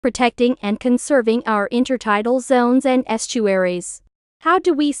Protecting and conserving our intertidal zones and estuaries. How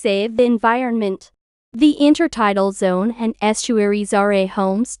do we save the environment? The intertidal zone and estuaries are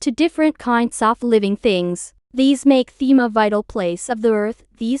homes to different kinds of living things. These make them a vital place of the earth.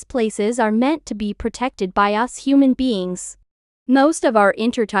 These places are meant to be protected by us human beings. Most of our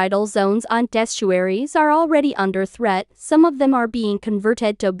intertidal zones and estuaries are already under threat. Some of them are being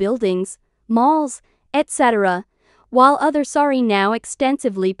converted to buildings, malls, etc., while others are now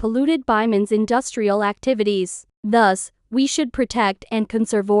extensively polluted by man's industrial activities. Thus, we should protect and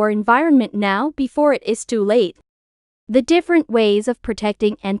conserve our environment now before it is too late. The different ways of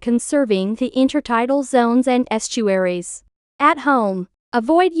protecting and conserving the intertidal zones and estuaries. At home,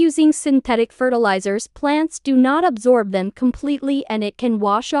 avoid using synthetic fertilizers. Plants do not absorb them completely and it can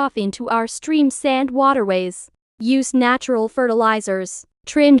wash off into our streams and waterways. Use natural fertilizers.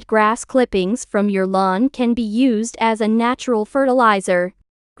 Trimmed grass clippings from your lawn can be used as a natural fertilizer.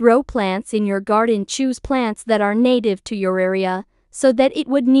 Grow plants in your garden. Choose plants that are native to your area, so that it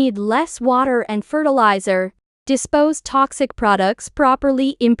would need less water and fertilizer. Dispose toxic products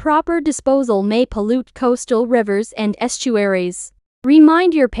properly. Improper disposal may pollute coastal rivers and estuaries.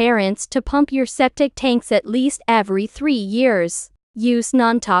 Remind your parents to pump your septic tanks at least every 3 years. Use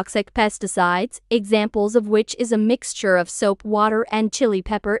non-toxic pesticides, examples of which is a mixture of soap water and chili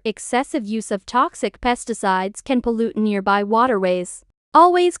pepper. Excessive use of toxic pesticides can pollute nearby waterways.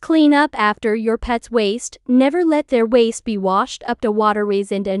 Always clean up after your pet's waste. Never let their waste be washed up to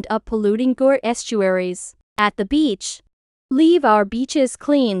waterways and end up polluting your estuaries. At the beach, leave our beaches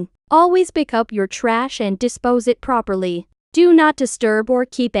clean. Always pick up your trash and dispose it properly. Do not disturb or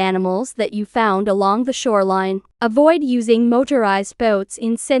keep animals that you found along the shoreline. Avoid using motorized boats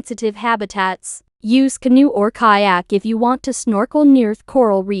in sensitive habitats. Use canoe or kayak if you want to snorkel near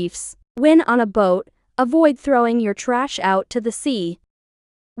coral reefs. When on a boat, avoid throwing your trash out to the sea.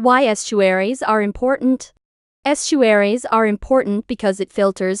 Why estuaries are important? Estuaries are important because it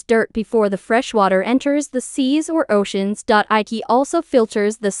filters dirt before the freshwater enters the seas or oceans. It also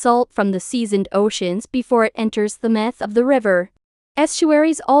filters the salt from the seas and oceans before it enters the mouth of the river.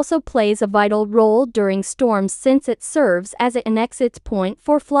 Estuaries also plays a vital role during storms since it serves as an exit point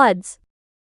for floods.